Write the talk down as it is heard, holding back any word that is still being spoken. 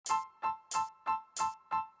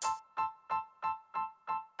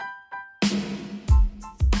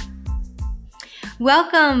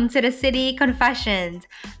Welcome to the City Confessions.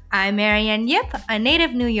 I'm Marianne Yip, a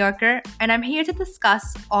native New Yorker, and I'm here to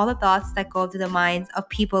discuss all the thoughts that go through the minds of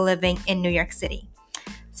people living in New York City.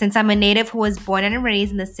 Since I'm a native who was born and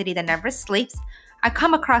raised in the city that never sleeps, I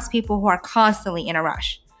come across people who are constantly in a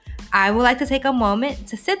rush. I would like to take a moment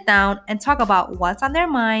to sit down and talk about what's on their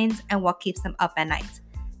minds and what keeps them up at night.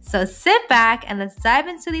 So sit back and let's dive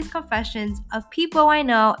into these confessions of people I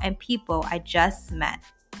know and people I just met.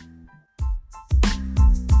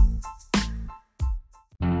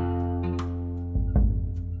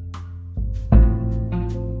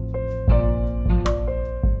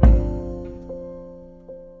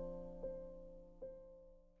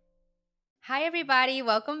 Hi, everybody.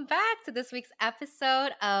 Welcome back to this week's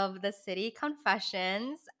episode of the City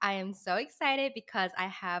Confessions. I am so excited because I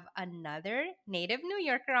have another native New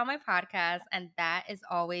Yorker on my podcast, and that is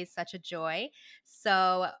always such a joy.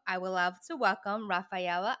 So I would love to welcome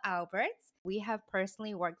Rafaella Alberts. We have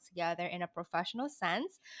personally worked together in a professional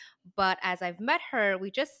sense, but as I've met her,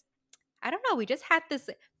 we just had this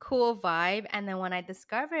cool vibe. And then when I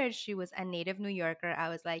discovered she was a native New Yorker, I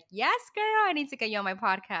was like, yes, girl, I need to get you on my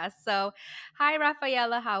podcast. So, hi,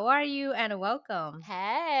 Rafaella. How are you? And welcome.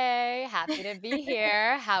 Hey, happy to be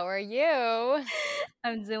here. How are you?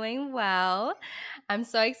 I'm doing well. I'm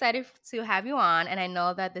so excited to have you on. And I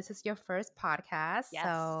know that this is your first podcast. Yes.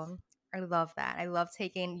 So, I love that. I love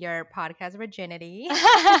taking your podcast virginity.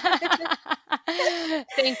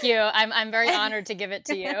 Thank you. I'm very honored to give it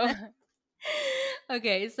to you.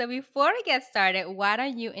 Okay, so before we get started, why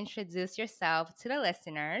don't you introduce yourself to the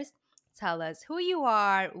listeners? Tell us who you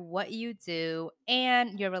are, what you do,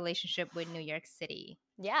 and your relationship with New York City.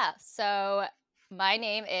 Yeah, so my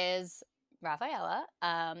name is Rafaella.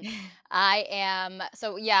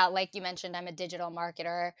 Like you mentioned, I'm a digital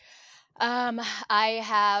marketer.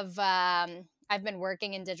 I've been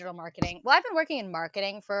working in digital marketing. Well, I've been working in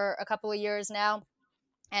marketing for a couple of years now.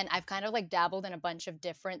 And I've kind of like dabbled in a bunch of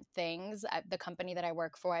different things. The company that I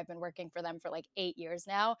work for, I've been working for them for like 8 years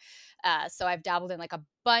now. So I've dabbled in like a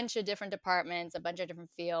bunch of different departments, a bunch of different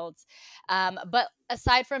fields. But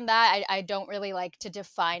aside from that, I don't really like to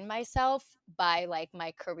define myself by like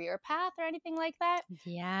my career path or anything like that.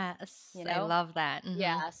 Yes, You I know? love that. Mm-hmm.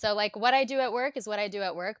 Yeah. So like what I do at work is what I do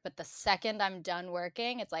at work. But the second I'm done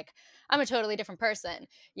working, it's like I'm a totally different person.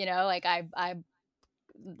 Like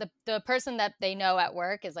the person that they know at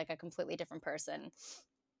work is like a completely different person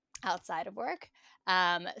outside of work.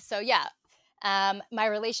 My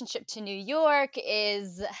relationship to New York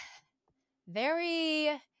is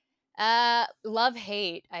very love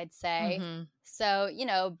hate, I'd say. Mm-hmm. So,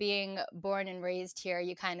 being born and raised here,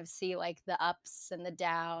 you kind of see like the ups and the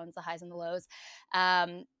downs, the highs and the lows.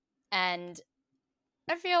 And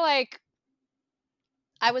I feel like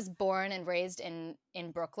I was born and raised in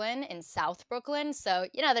Brooklyn, in South Brooklyn. So,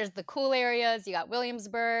 there's the cool areas. You got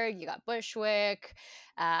Williamsburg, you got Bushwick.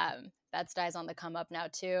 Bed-Stuy's on the come up now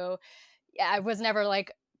too. Yeah, I was never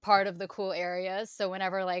like part of the cool areas. So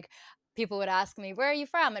whenever like people would ask me, where are you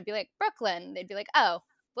from? I'd be like, Brooklyn. They'd be like, oh,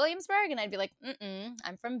 Williamsburg? And I'd be like,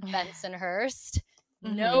 I'm from Bensonhurst.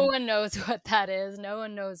 No one knows what that is. No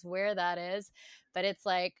one knows where that is. But it's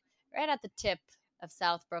like right at the tip of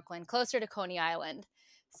South Brooklyn, closer to Coney Island.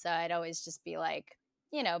 So I'd always just be like,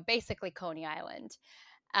 basically Coney Island.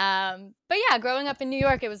 But yeah, growing up in New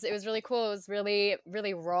York, it was really cool. It was really,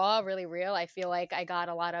 really raw, really real. I feel like I got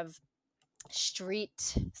a lot of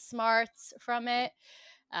street smarts from it.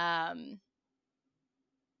 Yeah.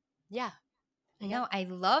 No, I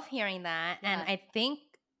love hearing that. Yeah. And I think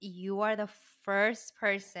you are the first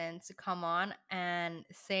person to come on and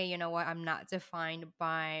say, you know what, I'm not defined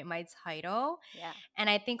by my title. Yeah. And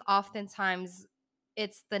I think oftentimes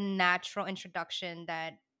it's the natural introduction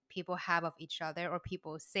that people have of each other or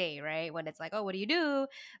people say, right? When it's like, oh, what do you do?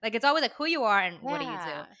 Like it's always like who you are and what do you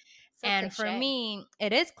do? So And cliche. for me,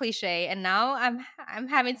 it is cliche. And now I'm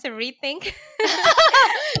having to rethink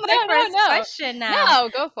my first question now. No,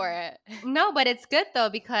 go for it. No, but it's good though,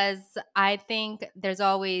 because I think there's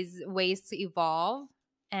always ways to evolve.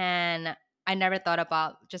 And I never thought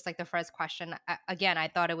about just like the first question. I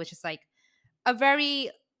thought it was just like a very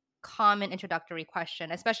common introductory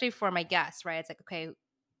question, especially for my guests, right? It's like, okay,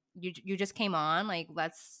 you just came on, like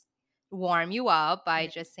let's warm you up by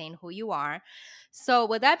just saying who you are. So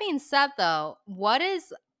with that being said though, what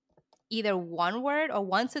is either one word or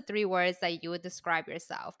 1 to 3 words that you would describe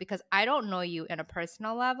yourself? Because I don't know you in a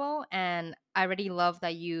personal level, and I really love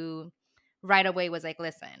that you right away was like,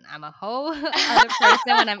 listen, I'm a whole other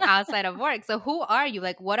person when I'm outside of work. So who are you?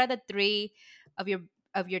 Like, what are the 3 of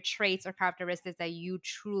your traits or characteristics that you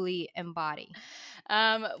truly embody?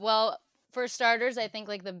 Well, for starters, I think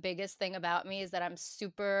like the biggest thing about me is that I'm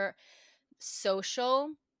super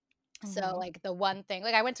social. So, Mhm. like, the one thing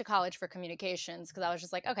like, I went to college for communications because I was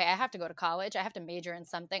just like, "Okay, I have to go to college. I have to major in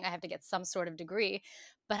something. I have to get some sort of degree,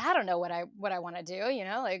 but I don't know what I wanna do," you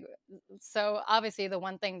know? Like, so, obviously, the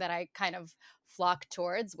one thing that I kind of flocked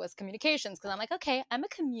towards was communications because 'cause I'm like, "Okay, I'm a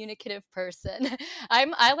communicative person.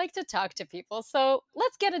 I like to talk to people, so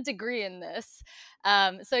let's get a degree in this."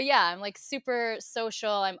 So, yeah, I'm, like, super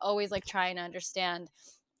social. I'm always, like, trying to understand,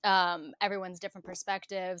 everyone's different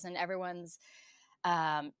perspectives and everyone's,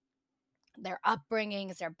 um their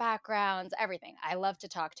upbringings, their backgrounds, everything. I love to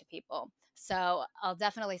talk to people. So I'll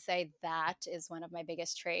definitely say that is one of my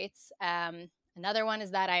biggest traits. Another one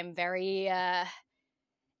is that I'm very, I'm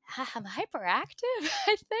hyperactive,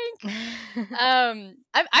 I think.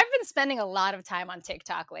 I've been spending a lot of time on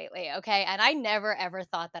TikTok lately, okay? And I never ever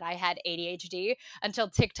thought that I had ADHD until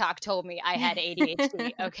TikTok told me I had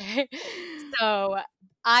ADHD, okay? So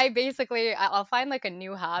I'll find like a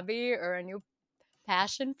new hobby or a new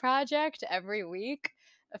passion project every week.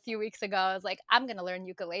 A few weeks ago, I was like, "I'm gonna learn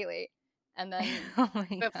ukulele." And then Oh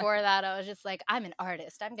my god. before that, I was just like, "I'm an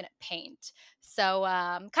artist. I'm gonna paint." So,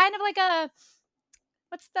 kind of like a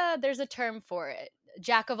there's a term for it,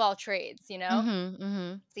 jack of all trades, you know? Mhm,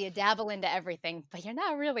 mhm. So you dabble into everything, but you're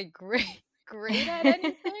not really great great at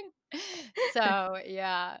anything. So,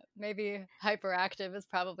 yeah, maybe hyperactive is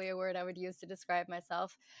probably a word I would use to describe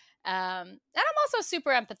myself. And I'm also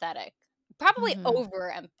super empathetic. Probably Mhm,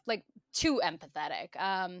 over like too empathetic.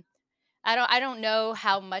 I don't know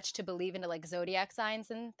how much to believe into like zodiac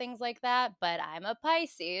signs and things like that, but I'm a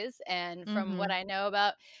Pisces, and from what mhm. I know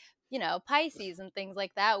about Pisces and things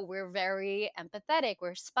like that, we're very empathetic.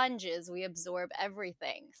 We're sponges. We absorb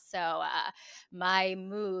everything. So my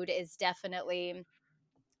mood is definitely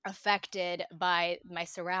affected by my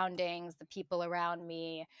surroundings, the people around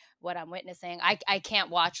me, what I'm witnessing. I can't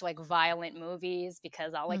watch like violent movies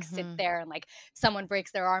because I'll like sit Mhm, there and like someone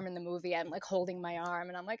breaks their arm in the movie. I'm like holding my arm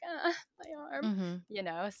and I'm like, my arm, mhm.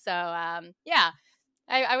 So yeah,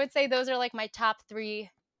 I would say those are like my top three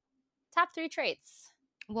traits.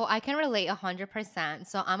 Well, I can relate 100%.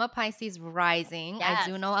 So I'm a Pisces rising. I Yes.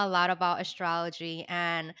 do know a lot about astrology.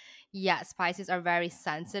 And yes, Pisces are very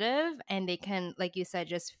sensitive and they can, like you said,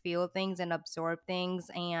 just feel things and absorb things.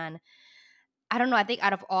 And I don't know, I think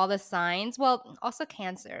out of all the signs, well, also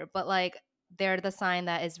Cancer, but like they're the sign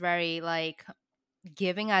that is very like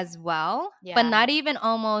giving as well, but Yeah. not even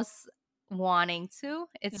almost wanting to.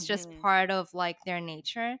 It's just Hmm. part of like their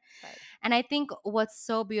nature. Right. And I think what's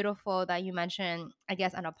so beautiful that you mentioned, I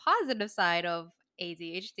guess, on a positive side of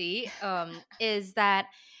ADHD, is that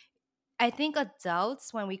I think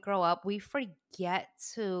adults, when we grow up, we forget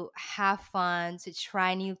to have fun, to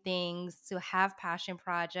try new things, to have passion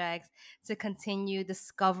projects, to continue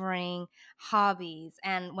discovering hobbies.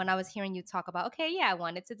 And when I was hearing you talk about, okay, yeah, I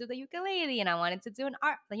wanted to do the ukulele and I wanted to do an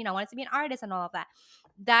art, I wanted to be an artist and all of that.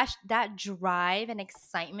 That drive and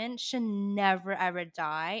excitement should never ever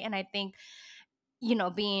die. And I think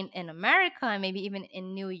being in America and maybe even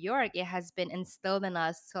in New York, it has been instilled in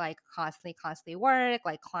us to like constantly work,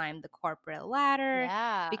 like climb the corporate ladder,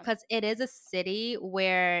 Yeah. because it is a city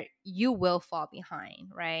where you will fall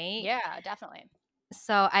behind, right? Yeah, definitely.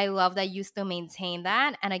 So I love that you still maintain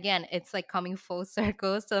that. And again, it's like coming full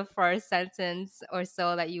circle to the first sentence or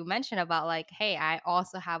so that you mentioned about like, hey, I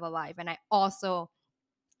also have a life and I also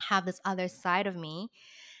have this other side of me.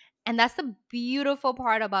 And that's the beautiful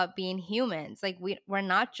part about being humans. Like we're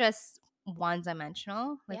not just one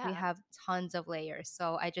dimensional. Like we Yeah. have tons of layers.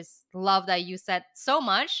 So I just love that you said so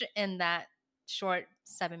much in that short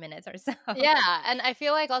 7 minutes or so. Yeah, and I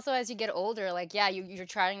feel like also as you get older, like, yeah, you're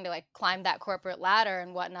trying to like climb that corporate ladder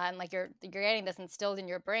and whatnot, and like you're getting this instilled in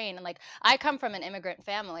your brain. And like I come from an immigrant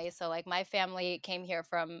family, so like my family came here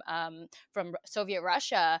from Soviet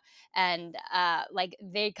Russia, and like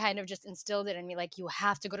they kind of just instilled it in me, like you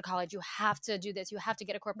have to go to college, you have to do this, you have to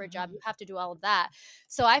get a corporate job, you Mhm. have to do all of that.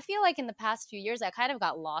 So I feel like in the past few years, I kind of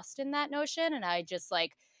got lost in that notion, and I just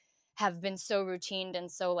like have been so routined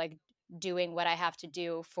and so like doing what I have to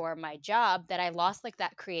do for my job that I lost like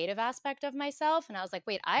that creative aspect of myself. And I was like,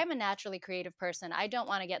 wait, I am a naturally creative person. I don't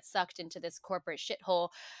want to get sucked into this corporate shithole.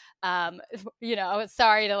 Um,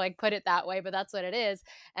 sorry to like put it that way, but that's what it is.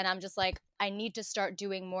 And I'm just like, I need to start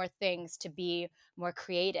doing more things to be more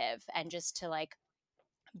creative and just to like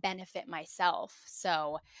benefit myself.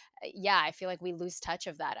 So, yeah, I feel like we lose touch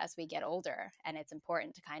of that as we get older. And it's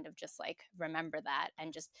important to kind of just like remember that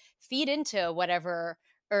and just feed into whatever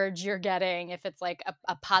urge you're getting if it's like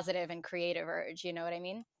a positive and creative urge. You know what I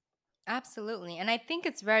mean? Absolutely. And I think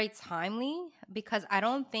it's very timely because I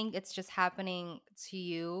don't think it's just happening to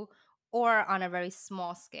you or on a very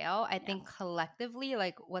small scale. I Yeah. think collectively,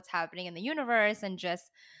 like what's happening in the universe and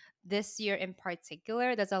just this year in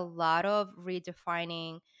particular, there's a lot of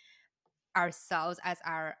redefining ourselves as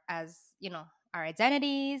our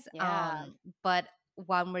identities. Yeah. But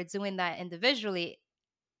when we're doing that individually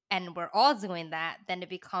and we're all doing that, then it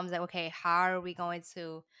becomes like, okay, how are we going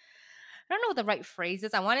to, I don't know what the right phrase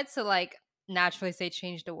is. I wanted to like naturally say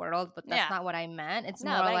change the world, but that's Yeah. not what I meant. It's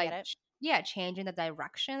No, more but I get like, it. yeah, changing the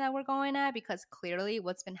direction that we're going at, because clearly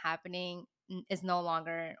what's been happening is no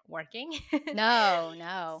longer working. No,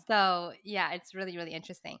 no. So, yeah, it's really, really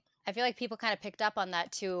interesting. I feel like people kind of picked up on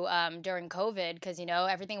that too during COVID because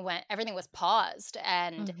everything was paused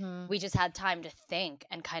and Hmm. we just had time to think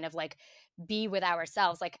and kind of like be with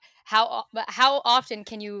ourselves. Like how often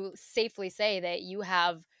can you safely say that you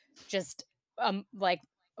have just like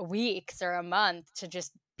weeks or a month to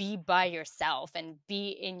just be by yourself and be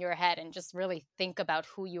in your head and just really think about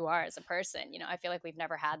who you are as a person. I feel like we've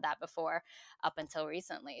never had that before up until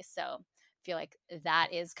recently. So I feel like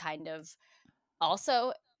that is kind of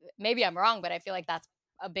also, maybe I'm wrong, but I feel like that's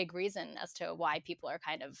a big reason as to why people are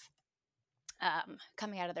kind of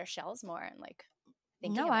coming out of their shells more and like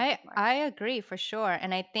thinking No, about I this more. I agree for sure.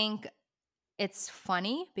 And I think it's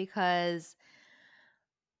funny because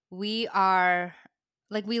we are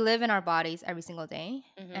like we live in our bodies every single day,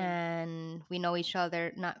 Hmm. and we know each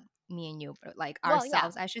other, not me and you, but like Well, yeah.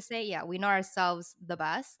 ourselves, I should say. Yeah, we know ourselves the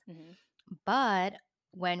best. Hmm. But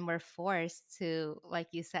when we're forced to, like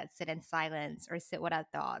you said, sit in silence or sit with our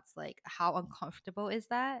thoughts, like how uncomfortable is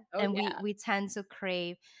that? Oh, And we yeah. we tend to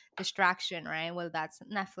crave distraction, right? Whether that's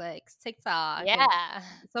Netflix, TikTok, and Yeah.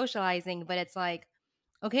 socializing. But it's like,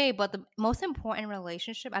 okay, but the most important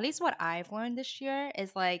relationship, at least what I've learned this year,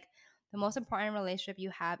 is like the most important relationship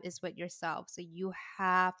you have is with yourself. So you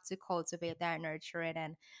have to cultivate that, nurture it.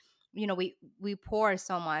 And we pour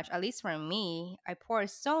so much, at least for me, I pour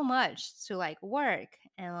so much to like work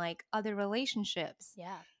and like other relationships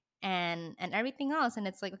Yeah, and everything else. And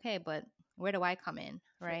it's like, okay, but where do I come in,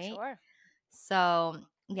 for right? sure. So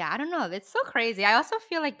yeah, I don't know, it's so crazy. I also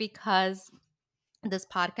feel like because this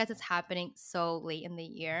podcast is happening so late in the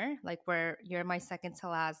year, like where you're my second to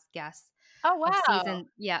last guest Oh, of wow.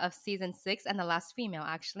 season 6, and the last female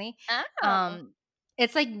actually. Oh. um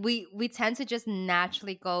it's like we tend to just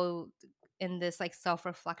naturally go in this like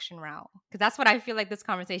self-reflection route, because that's what I feel like this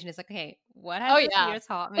conversation is like. Okay, what has Oh, this yeah. year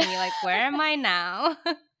taught me? Like, where am I now?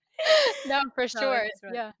 No, for So sure. it's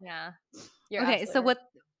really, Yeah, yeah. you're Okay, so absolutely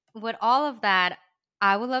right. with all of that,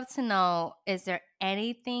 I would love to know, is there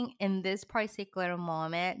anything in this particular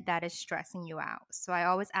moment that is stressing you out? So I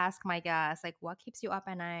always ask my guests, like, what keeps you up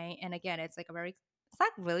at night? And again, it's like it's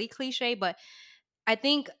not really cliche, but I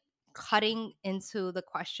think cutting into the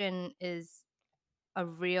question is a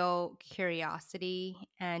real curiosity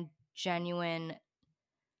and genuine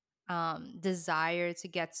desire to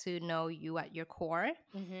get to know you at your core.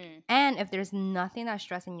 Hmm. And if there's nothing that's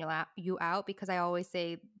stressing you out, because I always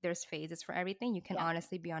say there's phases for everything. You can Yeah,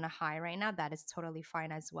 honestly be on a high right now. That is totally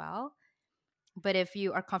fine as well. But if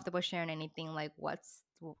you are comfortable sharing anything, like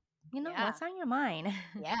yeah, what's on your mind?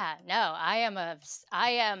 yeah. No, I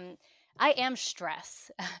am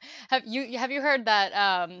stress. Have you heard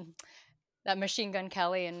that Machine Gun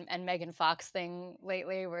Kelly and Megan Fox thing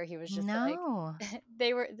lately where he was just like No.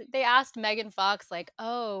 they asked Megan Fox like,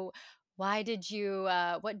 "Oh, why did you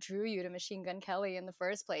what drew you to Machine Gun Kelly in the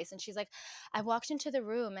first place?" And she's like, "I walked into the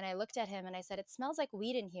room and I looked at him and I said, 'It smells like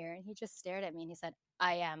weed in here.' And he just stared at me and he said,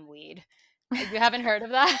 'I am weed.'" You haven't heard of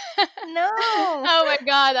that? No. Oh my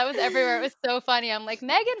god, that was everywhere. It was so funny. I'm like,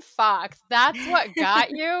 "Megan Fox, that's what got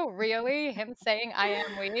you? Really? Him saying I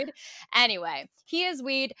am weed?" Anyway, he is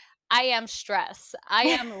weed. I am stress. I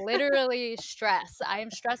am literally stress. I am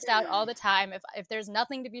stressed out all the time. If there's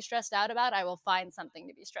nothing to be stressed out about, I will find something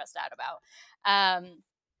to be stressed out about.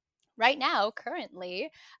 Right now, currently,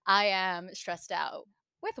 I am stressed out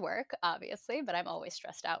with work, obviously, but I'm always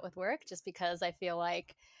stressed out with work just because I feel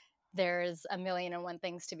like there's a million and one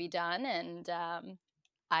things to be done, and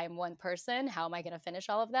I'm one person. How am I going to finish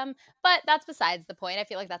all of them? But that's besides the point. I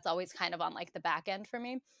feel like that's always kind of on like the back end for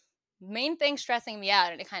me. Main thing stressing me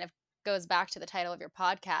out, and it kind of goes back to the title of your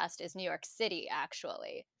podcast, is New York City,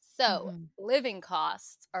 actually. So Hmm. living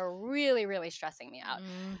costs are really, really stressing me out.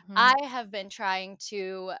 Hmm. I have been trying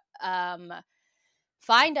to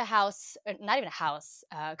find a house, not even a house,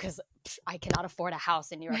 because I cannot afford a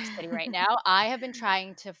house in New York City right now. I have been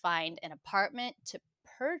trying to find an apartment to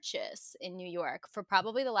purchase in New York for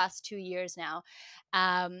probably the last 2 years now.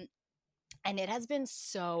 Um, and it has been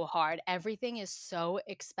so hard. Everything is so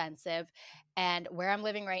expensive. And where I'm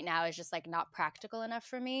living right now is just like not practical enough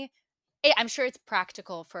for me. I'm sure it's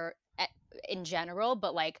practical for in general,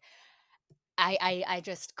 but like I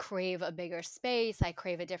just crave a bigger space. I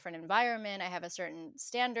crave a different environment. I have a certain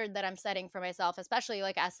standard that I'm setting for myself, especially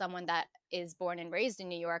like as someone that is born and raised in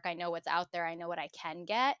New York. I know what's out there. I know what I can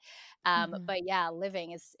get. Mhm. But yeah,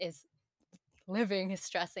 living is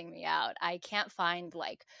stressing me out. I can't find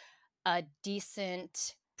like a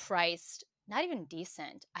decent priced, not even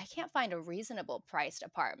decent, I can't find a reasonable priced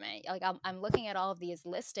apartment. Like I'm looking at all of these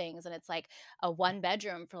listings and it's like a one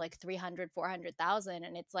bedroom for like 300, 400,000,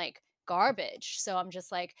 and it's like garbage. So I'm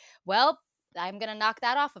just like, well, I'm going to knock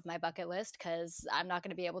that off of my bucket list because I'm not going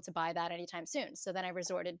to be able to buy that anytime soon. So then I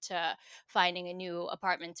resorted to finding a new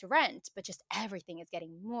apartment to rent, but just everything is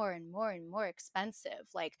getting more and more and more expensive.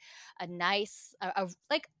 Like a nice,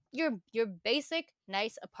 like your basic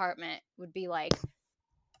nice apartment would be like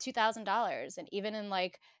 $2,000, and even in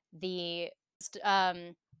like the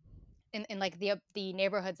um in like the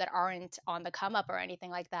neighborhoods that aren't on the come up or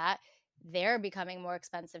anything like that, they're becoming more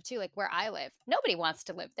expensive too. Like where I live, nobody wants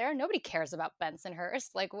to live there. Nobody cares about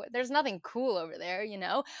Bensonhurst. Like there's nothing cool over there, you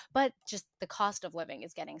know. But just the cost of living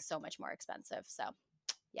is getting so much more expensive. So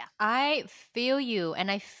yeah, I feel you,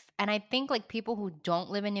 and and I think like people who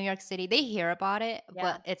don't live in New York City, they hear about it, yeah,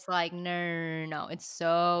 but it's like no, no, no, no, it's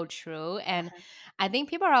so true, and uh-huh. I think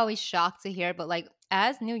people are always shocked to hear. But like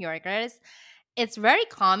as New Yorkers, it's very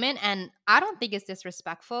common, and I don't think it's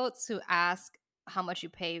disrespectful to ask how much you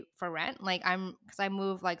pay for rent. Like because I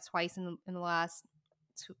moved like twice in the last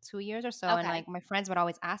 2 years or so, and Okay, like my friends would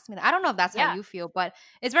always ask me that. I don't know if that's how yeah, you feel, but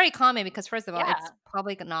it's very common because first of all, it's yeah,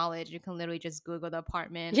 public knowledge. You can literally just Google the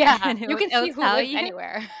apartment yeah. and You can it'll see who tell lives you.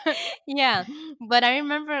 anywhere. Yeah. But I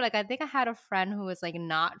remember like I think I had a friend who was like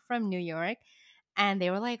not from New York, and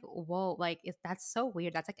they were like, "Whoa, like that's so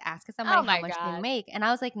weird. That's like asking Oh somebody how my much they god. make." And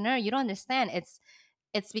I was like, "No, you don't understand. It's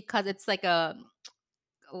because it's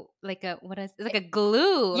like a what is it's like a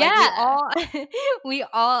glue. Like we Yeah, all we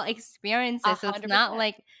all experience it. So it's not 100%.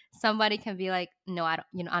 like somebody can be like, "No, I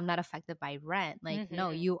don't, I'm not affected by rent." Like,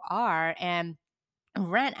 no, Mhm, you are. And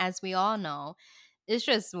rent, as we all know, is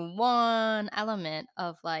just one element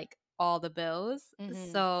of like all the bills.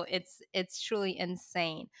 mhm. So it's truly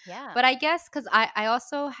insane. Yeah. But I guess because I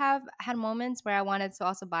also have had moments where I wanted to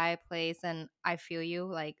also buy a place, and I feel you,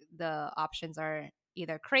 like the options are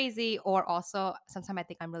either crazy or also sometimes I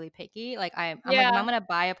think I'm really picky. Like I'm like if I'm Yeah, gonna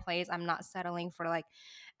buy a place, I'm not settling for like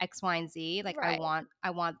X, Y, and Z. Like I right. want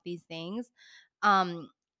I want these things. Um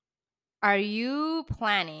are you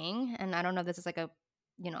planning, and I don't know if this is like a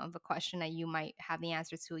of a question that you might have the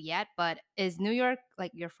answer to yet, but is New York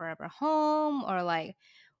like your forever home, or like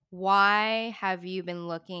why have you been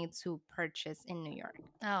looking to purchase in New York?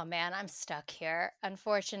 Oh man, I'm stuck here.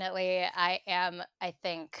 Unfortunately, I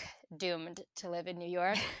think, doomed to live in New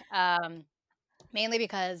York. Mainly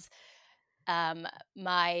because um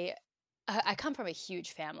my I come from a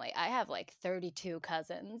huge family. I have like 32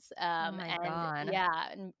 cousins. Oh my And god. yeah,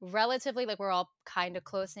 and relatively like we're all kind of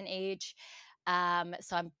close in age.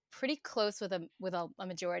 So I'm pretty close with a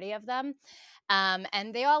majority of them.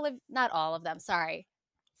 And they all live, not all of them, sorry.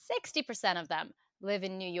 60% of them live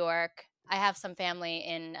in New York. I have some family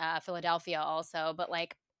in Philadelphia also, but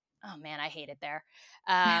like, oh man, I hate it there.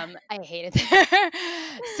 I hate it there.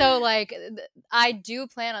 So like I do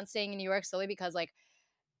plan on staying in New York solely because like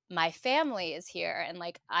my family is here, and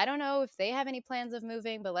like I don't know if they have any plans of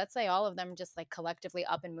moving, but let's say all of them just like collectively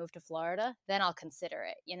up and move to Florida, then I'll consider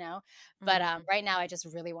it, you know. But Mhm. right now I just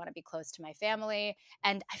really want to be close to my family.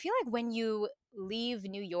 And I feel like when you leave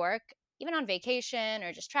New York, even on vacation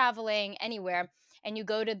or just traveling anywhere, and you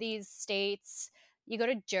go to these states, you go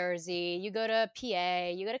to Jersey, you go to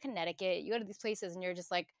PA, you go to Connecticut, you go to these places, and you're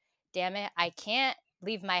just like, damn it, I can't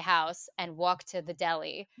leave my house and walk to the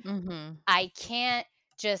deli. Mhm. I can't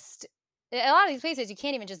just, a lot of these places you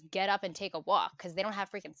can't even just get up and take a walk because they don't have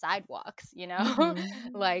freaking sidewalks, you know?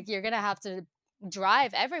 Mhm. Like you're gonna have to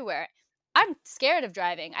drive everywhere. I'm scared of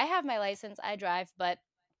driving. I have my license, I drive, but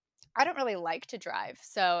I don't really like to drive.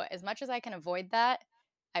 So as much as I can avoid that,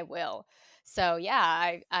 I will. So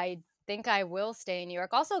yeah, I think I will stay in New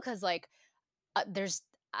York. Also, because like there's,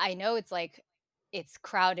 I know it's like it's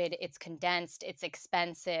crowded, it's condensed, it's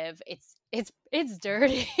expensive, it's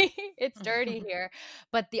dirty. It's dirty here,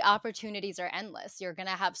 but the opportunities are endless. You're going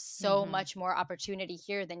to have so Mhm. much more opportunity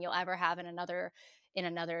here than you'll ever have in another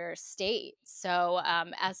state. So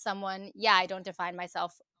as someone, yeah, I don't define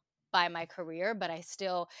myself by my career, but I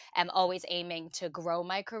still am always aiming to grow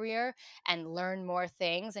my career and learn more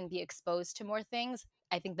things and be exposed to more things.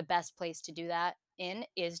 I think the best place to do that in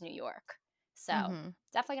is New York. So Mhm.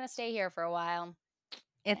 definitely gonna stay here for a while.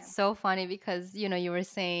 It's Yeah. so funny because you were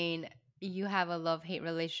saying you have a love-hate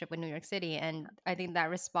relationship with New York City, and I think that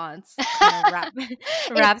response kind of It's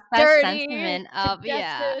wraps that dirty, sentiment up.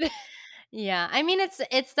 Yeah. congested. Yeah. I mean,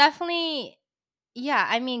 it's definitely, yeah,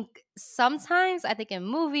 I mean, sometimes I think in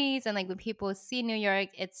movies and like when people see New York,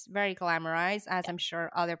 it's very glamorized, as Yeah, I'm sure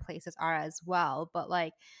other places are as well. But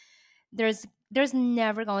like, there's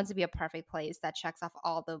never going to be a perfect place that checks off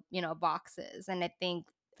all the, boxes. And I think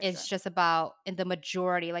for it's sure. just about, in the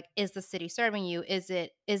majority, like, is the city serving you? Is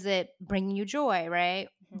it bringing you joy, right?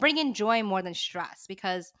 Mhm. Bringing joy more than stress,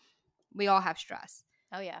 because we all have stress.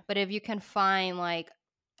 Oh, yeah. But if you can find like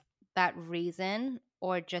that reason,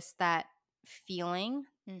 or just that feeling,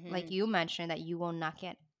 like Mhm. you mentioned, that you will not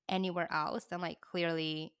get anywhere else, then like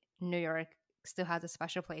clearly New York still has a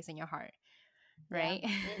special place in your heart, Yeah.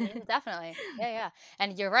 right? Definitely. Yeah, yeah.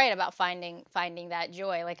 And you're right about finding that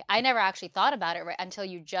joy. Like I never actually thought about it until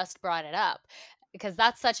you just brought it up. Because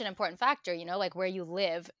that's such an important factor, like where you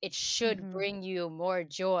live, it should Hmm. bring you more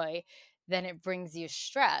joy than it brings you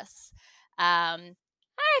stress. Um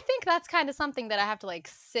I think that's kind of something that I have to like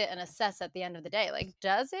sit and assess at the end of the day. Like,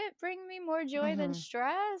 does it bring me more joy than Hmm.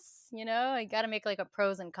 stress? I got to make like a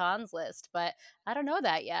pros and cons list, but I don't know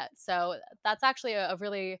that yet. So that's actually a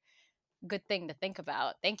really good thing to think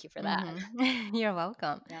about. Thank you for that. You're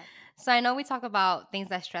welcome. Yeah. So I know we talk about things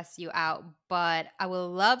that stress you out, but I would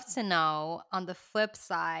love to know, on the flip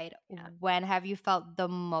side, Yeah. when have you felt the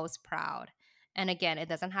most proud? And again, it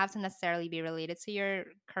doesn't have to necessarily be related to your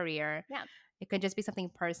career. Yeah. It could just be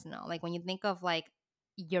something personal. Like when you think of like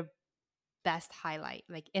your best highlight,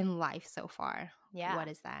 like in life so far, Yeah. what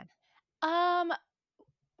is that? Um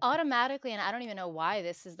Automatically, and I don't even know why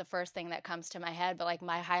this is the first thing that comes to my head, but like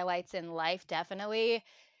my highlights in life definitely,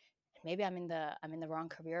 maybe I'm in the wrong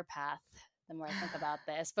career path the more I think about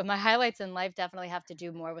this, but my highlights in life definitely have to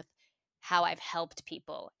do more with how I've helped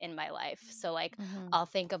people in my life. So like Hmm. I'll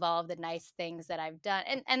think of all of the nice things that I've done.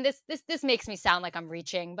 And this makes me sound like I'm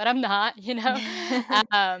reaching, but I'm not.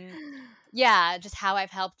 Um yeah, just how I've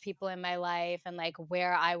helped people in my life and like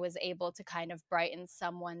where I was able to kind of brighten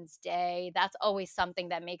someone's day. That's always something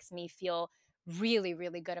that makes me feel really,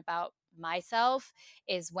 really good about myself,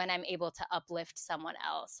 is when I'm able to uplift someone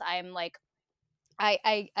else. I'm like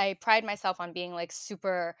I pride myself on being like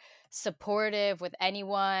super supportive with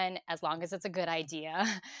anyone as long as it's a good idea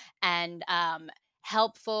and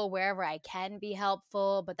helpful wherever I can be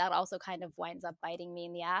helpful, but that also kind of winds up biting me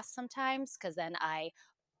in the ass sometimes because then I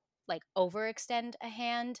like overextend a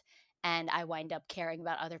hand and I wind up caring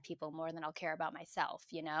about other people more than I'll care about myself.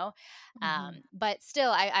 Hmm. But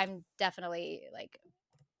still I'm definitely like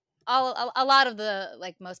a lot of the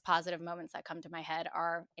like most positive moments that come to my head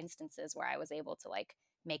are instances where I was able to like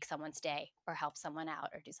make someone's day or help someone out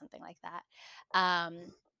or do something like that. Um,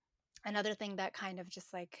 Another thing that kind of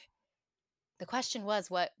just like the question was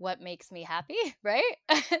what makes me happy, right?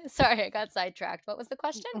 Sorry, I got sidetracked. What was the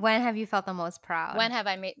question? When have you felt the most proud? When have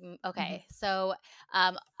I made Hmm. okay. So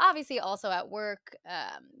obviously also at work,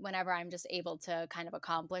 whenever I'm just able to kind of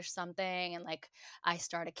accomplish something and like I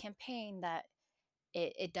start a campaign that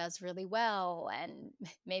it does really well, and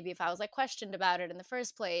maybe if I was like questioned about it in the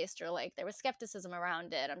first place or like there was skepticism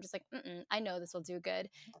around it, I'm just like, I know this will do good,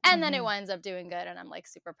 and then it Hmm. winds up doing good, and I'm like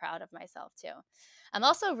super proud of myself too. I'm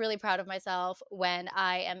also really proud of myself when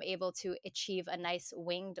I am able to achieve a nice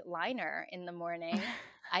winged liner in the morning.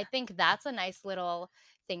 I think that's a nice little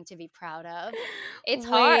thing to be proud of. It's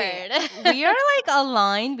Wait, hard. we are like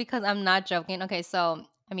aligned, because I'm not joking. Okay, so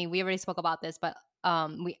I mean, we already spoke about this, but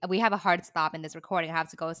we have a hard stop in this recording. I have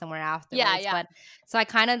to go somewhere Yeah, afterwards. yeah. But so I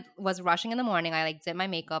kind of was rushing in the morning. I like did my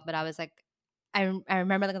makeup, but I was like, I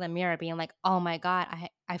remember looking in the mirror, being like, oh my god,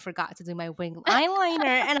 I forgot to do my wing eyeliner,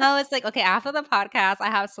 and I was like, okay, after the podcast,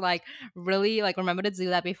 I have to like really like remember to do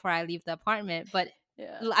that before I leave the apartment. But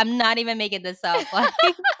Yeah. I'm not even making this up. Like,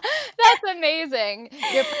 That's amazing.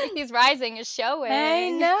 Your Pisces rising is I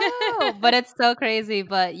showing. know, but it's so crazy.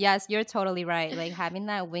 But yes, you're totally right. Like having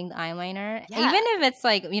that winged eyeliner, Yeah. even if it's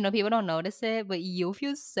like, people don't notice it, but you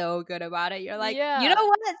feel so good about it. You're like, you Yeah. know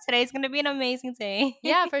what? Today's going to be an amazing day.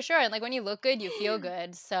 Yeah, for sure. And like when you look good, you feel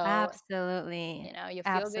good. So, Absolutely. you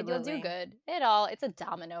feel good, you'll do Absolutely. good. It's a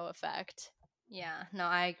domino effect. Yeah, no,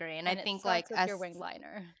 I agree. And I And it think like starts with as your wing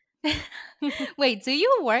liner. wait, do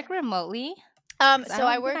you work remotely? Because I So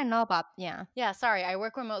I don't think work I know about, yeah. yeah, sorry. I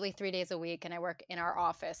work remotely 3 days a week and I work in our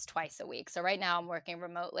office twice a week. So right now I'm working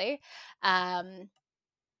remotely. Um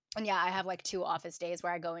and yeah, I have like 2 office days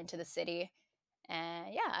where I go into the city.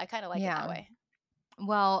 And yeah, I kind of like it that Yeah. way.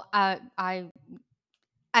 Well, I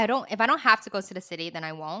I don't if I don't have to go to the city, then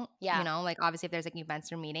I won't, Yeah. like, obviously, if there's, like,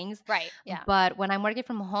 events or meetings. Right. Yeah. But when I'm working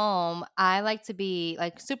from home, I like to be,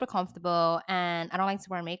 like, super comfortable, and I don't like to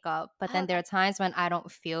wear makeup, but Oh, then there okay. are times when I don't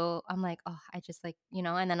feel I'm like, "Oh, I just, like,"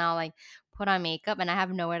 and then I'll, like, put on makeup, and I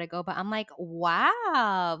have nowhere to go, but I'm like,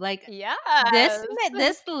 "Wow." Like, this Yes.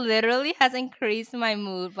 this literally has increased my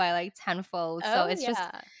mood by, like, tenfold, so Oh, it's just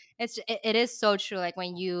yeah. it is so true, like,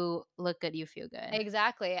 when you look good, you feel good.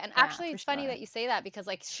 Exactly, and Yeah, actually, for it's funny sure. that you say that because,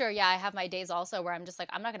 like, sure, yeah, I have my days also where I'm just like,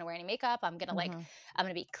 "I'm not gonna wear any makeup, Mhm. I'm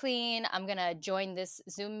gonna be clean, I'm gonna join this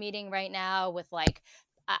Zoom meeting right now with, like,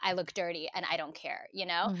 I look dirty and I don't care," you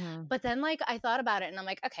know? Mhm. But then, like, I thought about it and I'm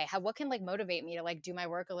like, "Okay, how what can, like, motivate me to, like, do my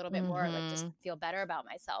work a little bit more, like, just Mhm. feel better about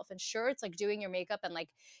myself?" And sure, it's, like, doing your makeup and, like,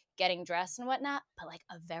 getting dressed and whatnot, but, like,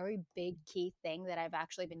 a very big key thing that I've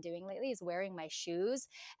actually been doing lately is wearing my shoes,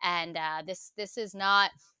 and, this is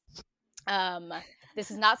not um,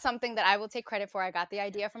 this is not something that I will take credit for. I got the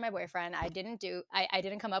idea from my boyfriend. I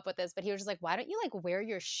didn't come up with this, but he was just like, "Why don't you like wear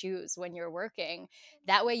your shoes when you're working?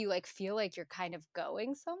 That way you like feel like you're kind of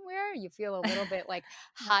going somewhere. You feel a little bit like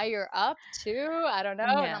higher up too. I don't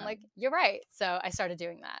know." And I'm Yeah. like, "You're right." So I started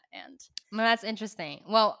doing that and No, that's interesting.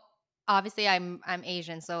 Well, obviously I'm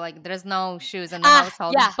Asian, so, like, there's no shoes in the ah,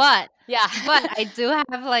 household, yeah. Yeah. but I do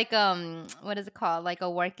have, like, what is it called? Like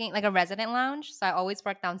a resident lounge, so I always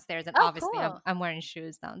work downstairs, and Oh, obviously cool. I'm wearing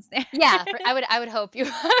shoes downstairs. Yeah, I would hope you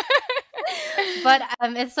But,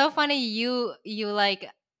 it's so funny like,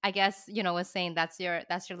 I guess, was saying that's your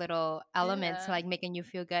little element to, Yeah. like, making you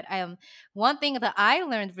feel good. One thing that I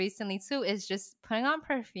learned recently too is just putting on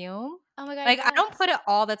perfume. Oh my god, Like, I don't yes. put it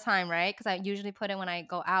all the time, right? Because I usually put it when I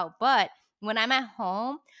go out, but when I'm at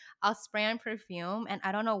home, I'll spray on perfume, and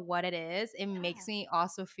I don't know what it is. It makes Yeah. me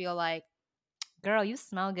also feel like, "Girl, you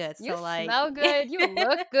smell good." You So, like smell good, you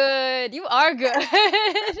look good, you are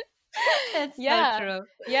good. it's so Yeah. true.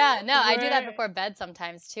 Yeah, no, I do that Where before bed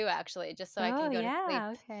sometimes too, actually, just so I Oh, can go to sleep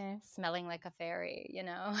yeah, okay. smelling like a fairy, you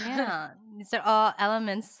know? Yeah, these are all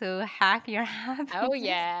elements to hack your Oh, happiness.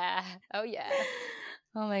 yeah. Oh, yeah.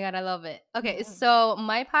 Oh my god, I love it. Okay, Mhm. so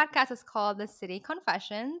my podcast is called The City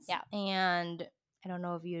Confessions, Yeah. and I don't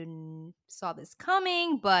know if you saw this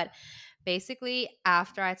coming, but basically,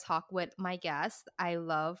 after I talk with my guests, I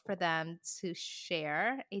love for them to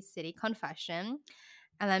share a city confession.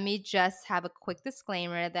 And let me just have a quick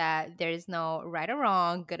disclaimer that there is no right or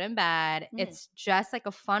wrong, good and bad. Mm, It's just like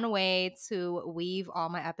a fun way to weave all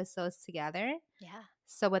my episodes together. yeah.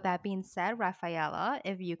 So, with that being said, Rafaela,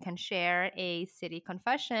 if you can share a city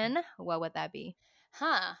confession, what would that be?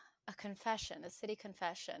 Huh, a confession, a city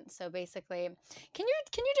confession. So, basically can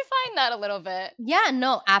you define that a little bit? Yeah,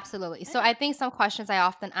 no, absolutely. So, Yeah. I think some questions I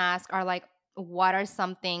often ask are like, what are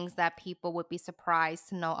some things that people would be surprised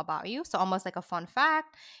to know about you? So, almost like a fun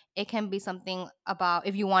fact. It can be something about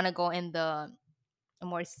if you want to go in the a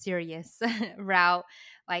more serious route,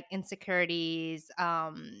 like insecurities,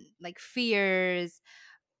 like fears.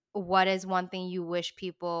 What is one thing you wish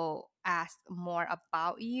people ask more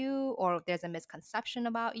about you, or if there's a misconception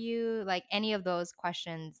about you? Like any of those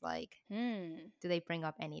questions, like, Hmm. do they bring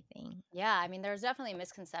up anything? Yeah, I mean, there's definitely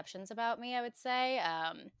misconceptions about me, I would say.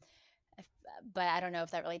 But I don't know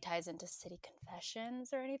if that really ties into city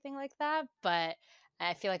confessions or anything like that. But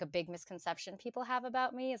I feel like a big misconception people have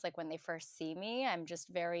about me is like when they first see me,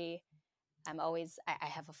 I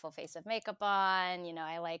have a full face of makeup on. You know,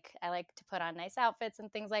 I like to put on nice outfits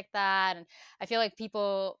and things like that. And I feel like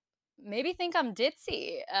people maybe think I'm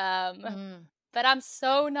ditzy, Mm, but I'm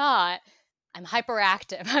so not. I'm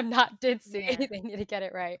hyperactive. I'm not ditzy. yeah. They need to get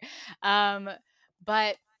it right. Um,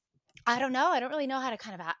 but I don't know. I don't really know how to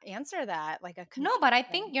kind of answer that, like a No, but I confession.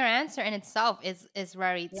 think your answer in itself is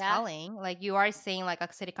very Yeah, telling. Like you are saying, like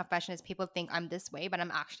a city confession is people think I'm this way, but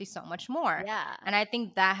I'm actually so much more. yeah, And I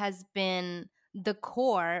think that has been the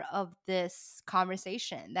core of this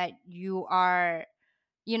conversation that you are,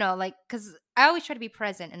 like because I always try to be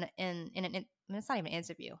present it's not even an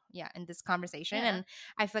interview, yeah, in this conversation, yeah, and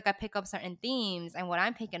I feel like I pick up certain themes, and what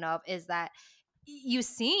I'm picking up is that you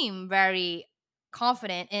seem very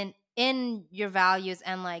confident in your values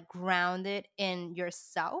and like grounded in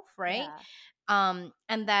yourself, right? yeah,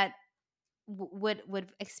 And that with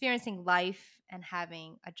experiencing life and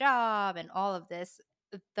having a job and all of this,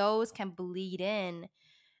 those can bleed in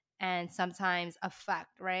and sometimes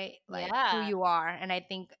affect, right? Like who yeah. you are. And I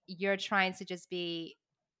think you're trying to just be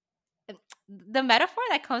the metaphor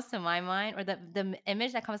that comes to my mind, or the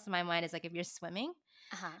image that comes to my mind is like if you're swimming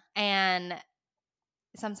Uh-huh. and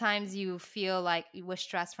sometimes you feel like with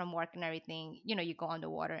stress from work and everything, you go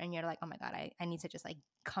underwater and you're like, oh my God, I need to just like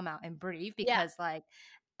come out and breathe Yeah, because like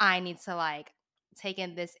I need to like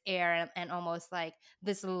taken this air and almost like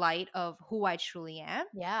this light of who I truly am,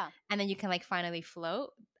 Yeah. and then you can like finally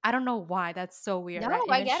float. I don't know why that's so weird, No, right?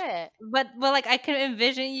 I Even get it. but like I can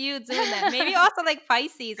envision you doing that. Maybe also like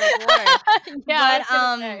Pisces, like water. Yeah, I was But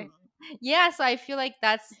gonna say. yeah, so I feel like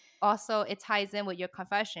that's also it ties in with your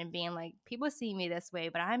confession being like people see me this way,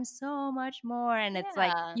 but I'm so much more, and it's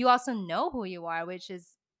like Yeah. you also know who you are, which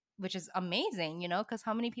is amazing, because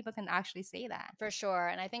how many people can actually say that? For sure,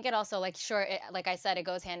 and I think it also, like, sure, like I said, it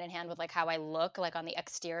goes hand in hand with, like, how I look, like, on the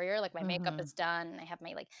exterior, like, my makeup Mhm. is done, and I have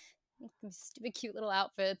my, like, stupid cute little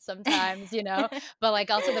outfits sometimes, but, like,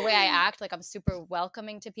 also the way I act, like, I'm super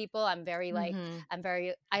welcoming to people, I'm very, like Mhm. I'm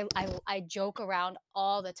very I joke around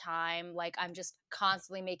all the time, like, I'm just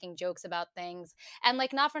constantly making jokes about things, and,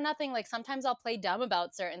 like, not for nothing, like, sometimes I'll play dumb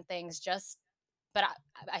about certain things just but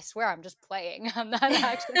I swear I'm just playing. I'm not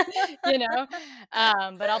actually, you know?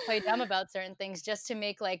 But I'll play dumb about certain things just to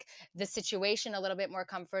make, like, the situation a little bit more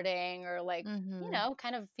comforting or, like, Mhm.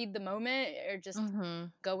 kind of feed the moment or just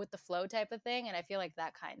Mhm. go with the flow type of thing, and I feel like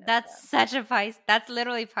that kind of, That's such a that's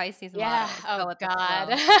literally Pisces yeah, motto, is oh go with the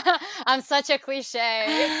god. flow. I'm such a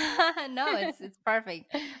cliche. No, it's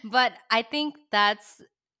perfect. But I think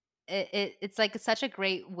it's like such a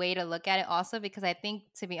great way to look at it also because I think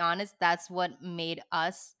to be honest, that's what made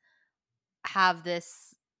us have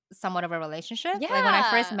this somewhat of a relationship. Like when I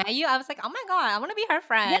first Yeah, met you, I was like, "Oh my god, I want to be her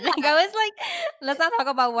friend." Like yeah. I was like, "Let's not talk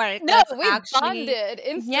about work. No, Let's we actually." bonded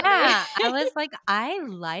instantly. Yeah, I was like, "I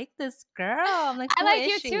like this girl." I'm like, I "Who like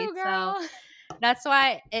is you she?" too, So girl. that's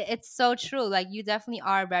why it's so true. Like you definitely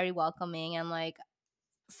are very welcoming and like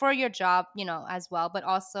for your job, as well, but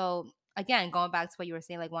also again, going back to what you were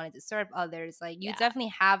saying, like wanting to serve others, like you Yeah.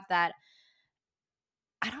 definitely have that.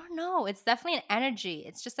 I don't know. It's definitely an energy.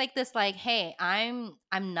 It's just like this, like, hey, I'm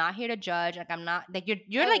not here to judge. Like I'm not like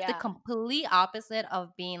you're Oh, like the yeah. complete opposite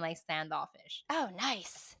of being like standoffish. Oh,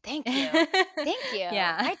 nice. Thank you. Thank you.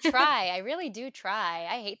 Yeah. I try. I really do try.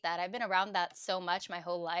 I hate that. I've been around that so much my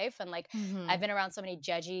whole life. And like, I've Mhm. been around so many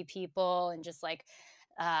judgy people and just like,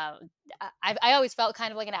 I always felt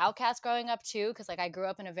kind of like an outcast growing up too. Cause like I grew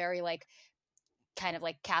up in a very like kind of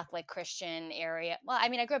like Catholic Christian area. Well, I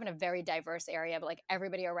mean, I grew up in a very diverse area, but like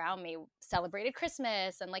everybody around me celebrated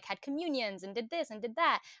Christmas and like had communions and did this and did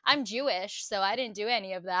that. I'm Jewish, so I didn't do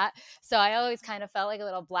any of that. So I always kind of felt like a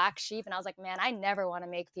little black sheep. And I was like, man, I never want to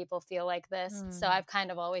make people feel like this. So Mm. I've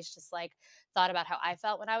kind of always just like thought about how I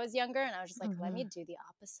felt when I was younger. And I was just like, let me Mhm. do the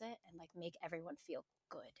opposite and like make everyone feel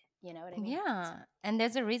good. You know what I mean? So, Yeah. And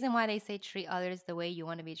there's a reason why they say treat others the way you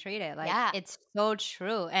want to be treated. Like yeah. it's so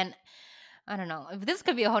true. And I don't know. This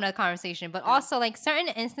could be a whole nother conversation, but No. also like certain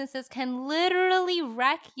instances can literally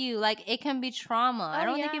wreck you. Like it can be trauma. I Oh,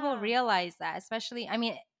 don't think people yeah. realize that, especially, I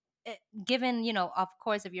mean, given, of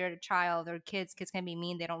course, if you're a child or kids can be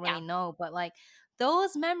mean. They don't Yeah. really know, but like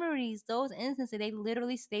those memories, those instances, they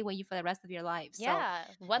literally stay with you for the rest of your life. So Yeah.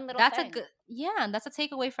 One little that's a thing. good, yeah, and that's a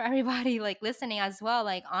takeaway for everybody like listening as well.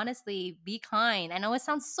 Like honestly, be kind. I know it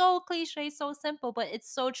sounds so cliche, so simple, but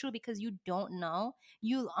it's so true because you don't know.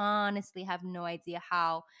 You honestly have no idea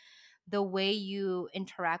how the way you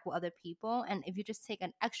interact with other people, and if you just take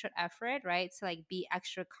an extra effort, right, to like be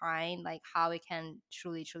extra kind, like how it can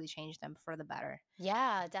truly change them for the better.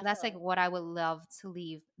 Yeah, So that's like definitely. what I would love to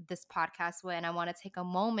leave this podcast with. And I want to take a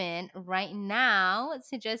moment right now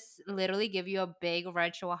to just literally give you a big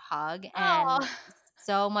virtual hug Oh, and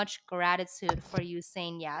so much gratitude for you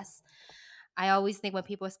saying yes. I always think when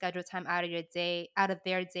people schedule time out of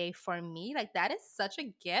their day for me, like that is such a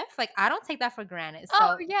gift. Like I don't take that for granted. oh,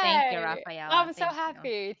 So thank you, yay. Rafaela. I'm so Thank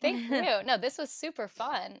happy. Thank you. you. No, this was super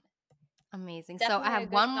fun. Amazing. So I Definitely a have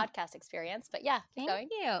good one. podcast experience, but yeah, keep Thank going.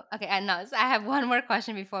 you. Okay, and no, so I have one more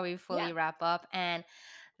question before we Yeah. fully wrap up, and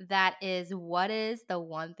that is, what is the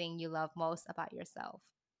one thing you love most about yourself?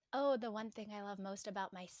 Oh, the one thing I love most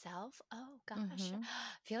about myself? Oh gosh. Hmm.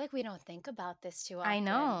 I feel like we don't think about this too I often.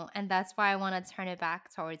 know, and that's why I want to turn it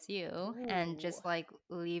back towards you and Ooh. just like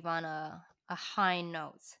leave on a high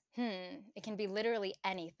note. It can be literally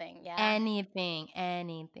anything, yeah? Anything,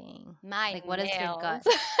 anything. My Like, what is your gut?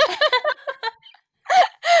 nails.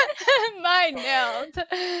 My nails.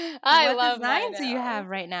 I What love my design do you nails. have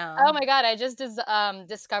right Oh now? my god, I just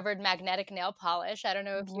discovered magnetic nail polish. I don't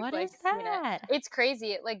know if you've, What like, is seen it. that? It's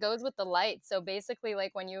crazy, it, like, goes with the light. So, basically,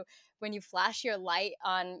 like, when you flash your light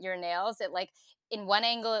on your nails, it, like in one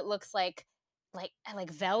angle, it looks like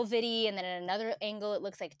velvety, and then in another angle, it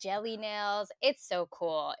looks like jelly nails. It's so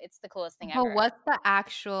cool. It's the coolest thing But ever. what's the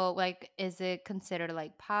actual, like, is it considered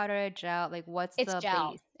like powder, gel? Like, what's It's the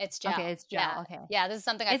gel. base? It's Okay, gel. it's Yeah. gel. Okay. Yeah, this is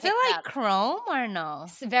something I Is it picked like up. chrome or no?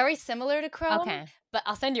 It's very similar to chrome, Okay. but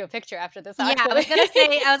I'll send you a picture after this, Yeah, actually.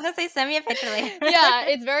 I was gonna say send me a picture later. Yeah,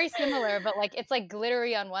 it's very similar, but, like, it's, like,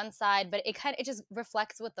 glittery on one side, but it just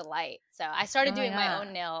reflects with the light. So, I Oh started my doing my god.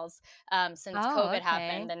 own nails, since Oh, COVID okay.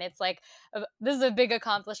 happened, and it's, like, this is a big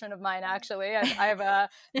accomplishment of mine, actually. I've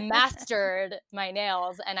mastered my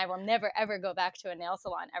nails, and I will never, ever go back to a nail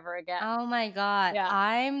salon ever again. Oh my god. Yeah.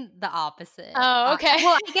 I'm the opposite. Oh, okay.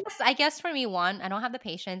 Well, I guess for me, one, I don't have the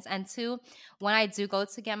patience, and two, when I do go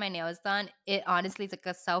to get my nails done, it honestly is like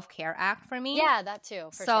a self-care act for me. Yeah, that too,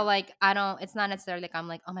 for So sure. like I don't it's not necessarily like I'm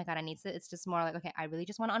like, "Oh my god, I need to." It's just more like, "Okay, I really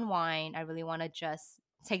just want to unwind. I really want to just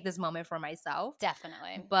take this moment for myself."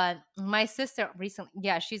 Definitely. But my sister recently,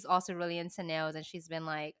 yeah, she's also really into nails and she's been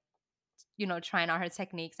like, trying out her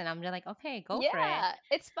techniques and I'm just like, "Okay, go for it." Yeah,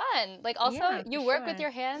 it's fun. Like, also, Yeah, for you work with sure. your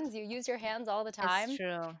hands, you use your hands all the It's time,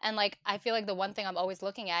 true. and, like, I feel like the one thing I'm always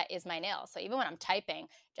looking at is my nails. So even when I'm typing,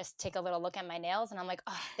 just take a little look at my nails, and I'm like,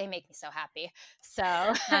 "Oh, they make me so happy." So,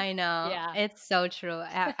 I know. yeah. It's so true.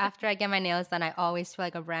 After I get my nails done, I always feel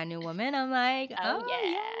like a brand new woman. I'm like, Oh, "Oh, yeah.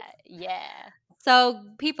 yes." Yeah. So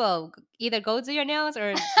people either go do your nails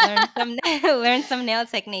or learn some learn some nail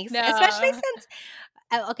techniques, especially No. since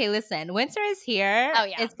okay, listen, winter is here. Oh,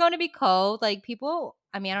 yeah. It's going to be cold. Like people,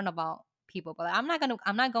 I mean, I don't know about people, but I'm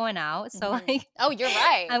not going out. So Mhm. like Oh, you're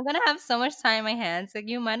right. I'm going to have so much time in my hands. Like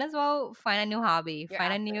you might as well find a new hobby, You're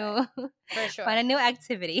find a absolutely right. new For find sure. a new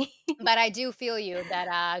activity. But I do feel you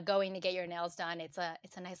that, going to get your nails done, it's a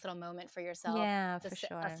nice little moment for yourself. Yeah, It's for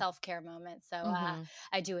a sure. self-care moment, so, Mhm.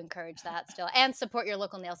 I do encourage that still, and support your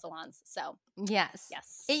local nail salons, so, Yes.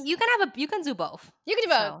 yes. You can do both. You can do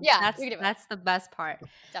both. So, Yeah, that's you can do both. that's the best part.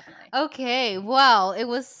 Definitely. Okay, well, it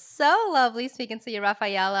was so lovely speaking to you,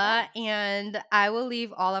 Rafaela, Yes. and I will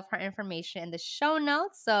leave all of her information in the show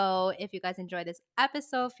notes. So if you guys enjoyed this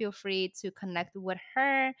episode, feel free to connect with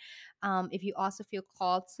her. If you also feel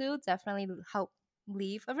called to, definitely help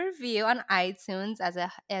leave a review on iTunes as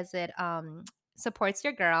it supports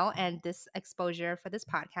your girl and this exposure for this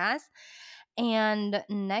podcast. And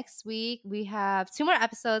next week we have two more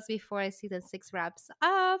episodes before season 6 wraps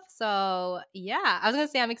up. So yeah, I was gonna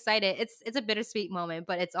say I'm excited. It's a bittersweet moment,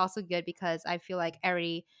 but it's also good because I feel like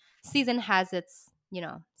every season has its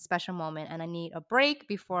special moment, and I need a break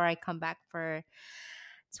before I come back for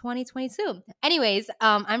 2022. Anyways,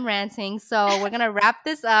 I'm ranting, so we're gonna wrap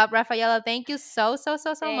this up. Rafaela, thank you so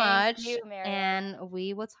Thank much, you, Marianne. and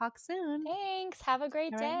we will talk soon. Thanks. Have a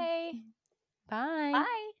great All right, day. bye.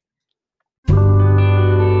 Bye.